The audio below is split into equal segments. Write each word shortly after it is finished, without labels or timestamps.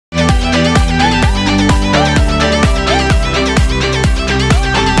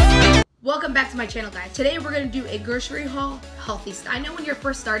my channel, guys. Today we're gonna do a grocery haul, healthy style. I know when you're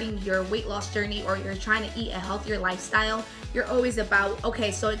first starting your weight loss journey or you're trying to eat a healthier lifestyle, you're always about,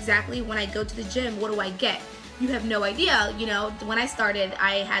 okay, so exactly when I go to the gym, what do I get? You have no idea. You know, when I started,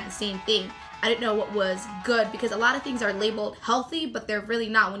 I had the same thing. I didn't know what was good because a lot of things are labeled healthy, but they're really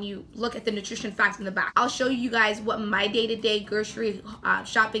not when you look at the nutrition facts in the back. I'll show you guys what my day-to-day grocery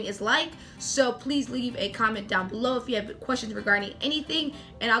shopping is like. So please leave a comment down below if you have questions regarding anything,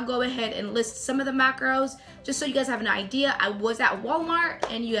 and I'll go ahead and list some of the macros just so you guys have an idea. I was at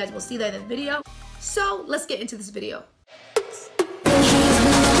Walmart and you guys will see that in the video. So let's get into this video.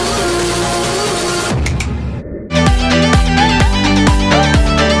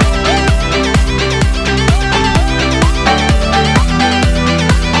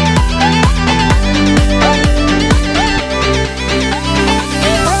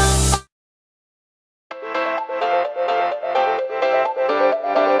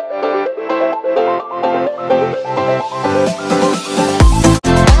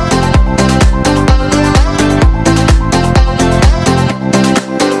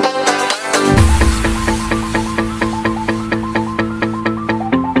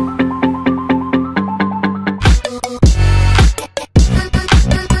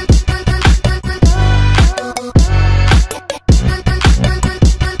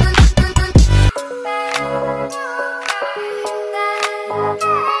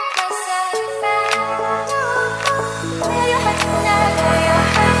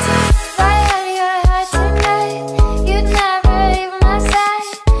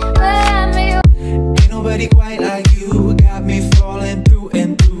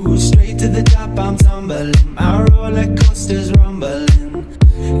 My roller coaster's rumbling.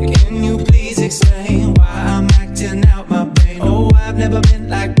 Can you please explain why I'm acting out my brain? Oh, I've never been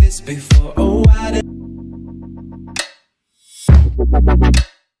like this before. Oh, I didn't.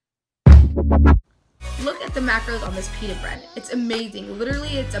 Look at the macros on this pita bread. It's amazing.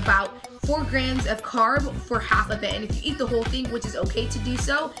 Literally, it's about 4 grams of carb for half of it. And if you eat the whole thing, which is okay to do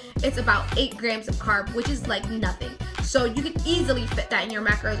so, it's about 8 grams of carb, which is like nothing. So you can easily fit that in your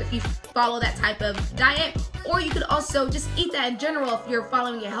macros if you follow that type of diet, or you could also just eat that in general if you're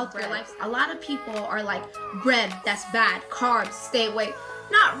following a healthier lifestyle. A lot of people are like, bread, that's bad, carbs, stay away.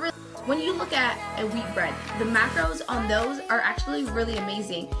 Not really. When you look at a wheat bread, the macros on those are actually really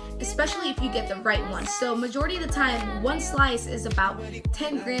amazing, especially if you get the right one. So majority of the time, one slice is about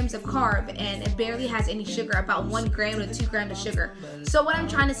 10 grams of carb and it barely has any sugar, about 1 gram to 2 grams of sugar. So what I'm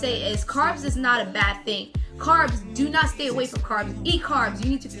trying to say is carbs is not a bad thing. Carbs, do not stay away from carbs. Eat carbs, you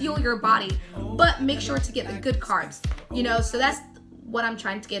need to fuel your body, but make sure to get the good carbs, you know, so that's what I'm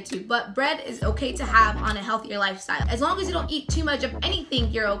trying to get to. But bread is okay to have on a healthier lifestyle. As long as you don't eat too much of anything,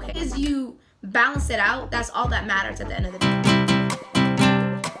 you're okay. As you balance it out, that's all that matters at the end of the day.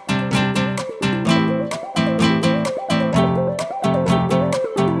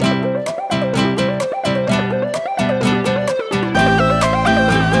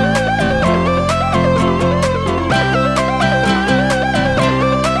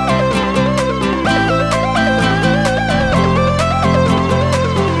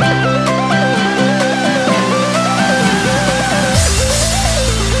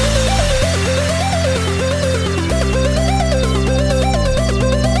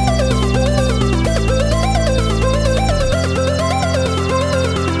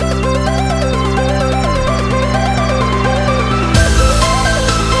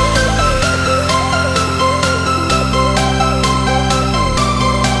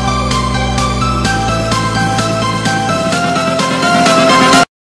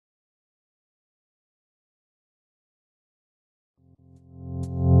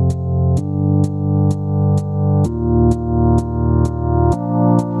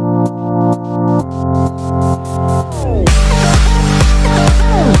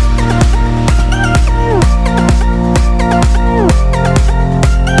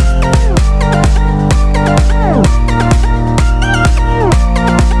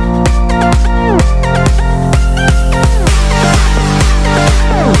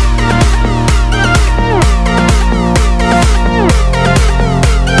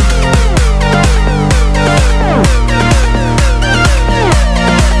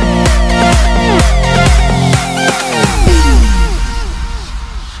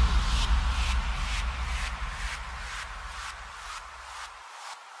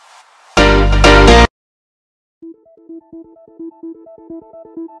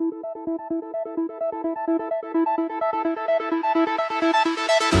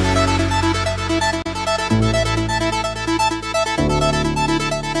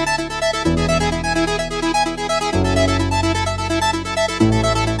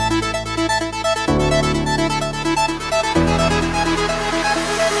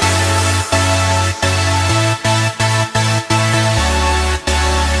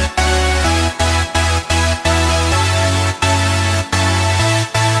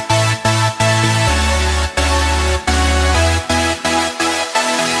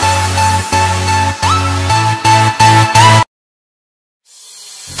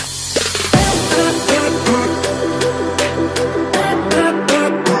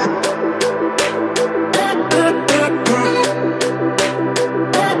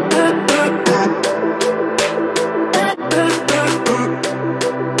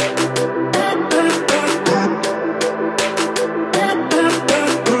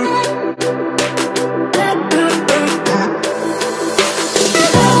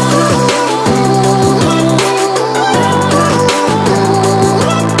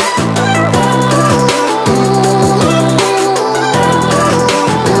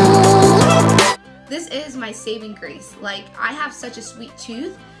 saving grace. Like, I have such a sweet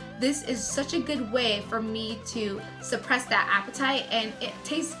tooth. This is such a good way for me to suppress that appetite, and it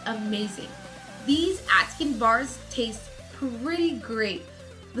tastes amazing. These Atkins bars taste pretty great.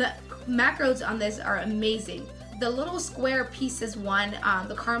 The macros on this are amazing. The little square pieces one,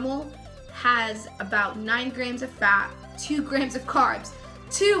 the caramel, has about 9 grams of fat, 2 grams of carbs.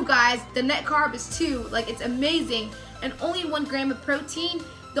 2, guys, the net carb is 2. Like, it's amazing. And only 1 gram of protein.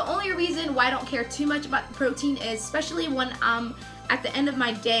 The only reason why I don't care too much about the protein is, especially when I'm at the end of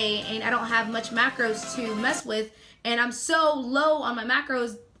my day and I don't have much macros to mess with, and I'm so low on my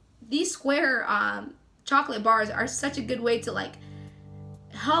macros, these square chocolate bars are such a good way to like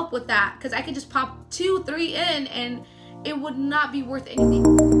help with that, because I could just pop 2, 3 in and it would not be worth anything.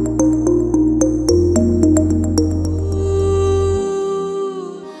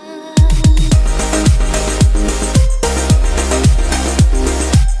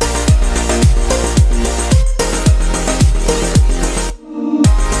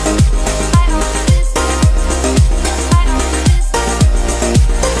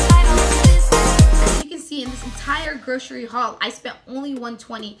 Grocery haul, I spent only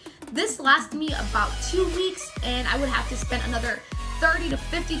 $120. This lasted me about 2 weeks, and I would have to spend another $30 to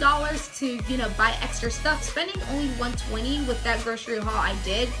 $50 to, you know, buy extra stuff. Spending only $120 with that grocery haul I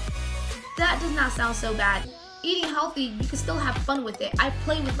did, that does not sound so bad. Eating healthy, you can still have fun with it. I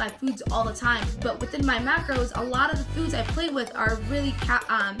play with my foods all the time, but within my macros, a lot of the foods I play with are really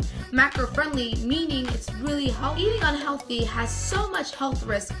macro friendly, meaning it's really healthy. Eating unhealthy has so much health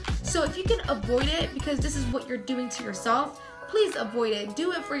risk, so if you can avoid it because this is what you're doing to yourself, please avoid it.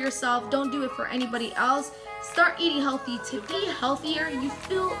 Do it for yourself, don't do it for anybody else. Start eating healthy. To be healthier, you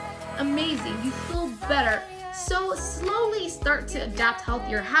feel amazing, you feel better. So slowly start to adapt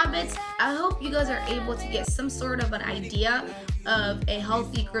healthier habits. I hope you guys are able to get some sort of an idea of a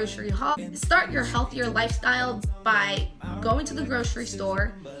healthy grocery haul. Start your healthier lifestyle by going to the grocery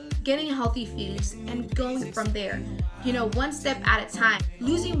store, getting healthy foods, and going from there. You know, one step at a time.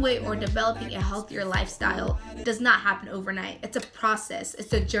 Losing weight or developing a healthier lifestyle does not happen overnight. It's a process,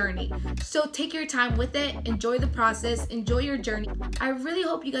 it's a journey. So take your time with it, enjoy the process, enjoy your journey. I really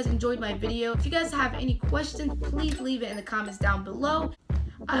hope you guys enjoyed my video. If you guys have any questions, please leave it in the comments down below.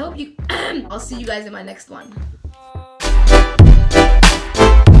 I hope you, I'll see you guys in my next one.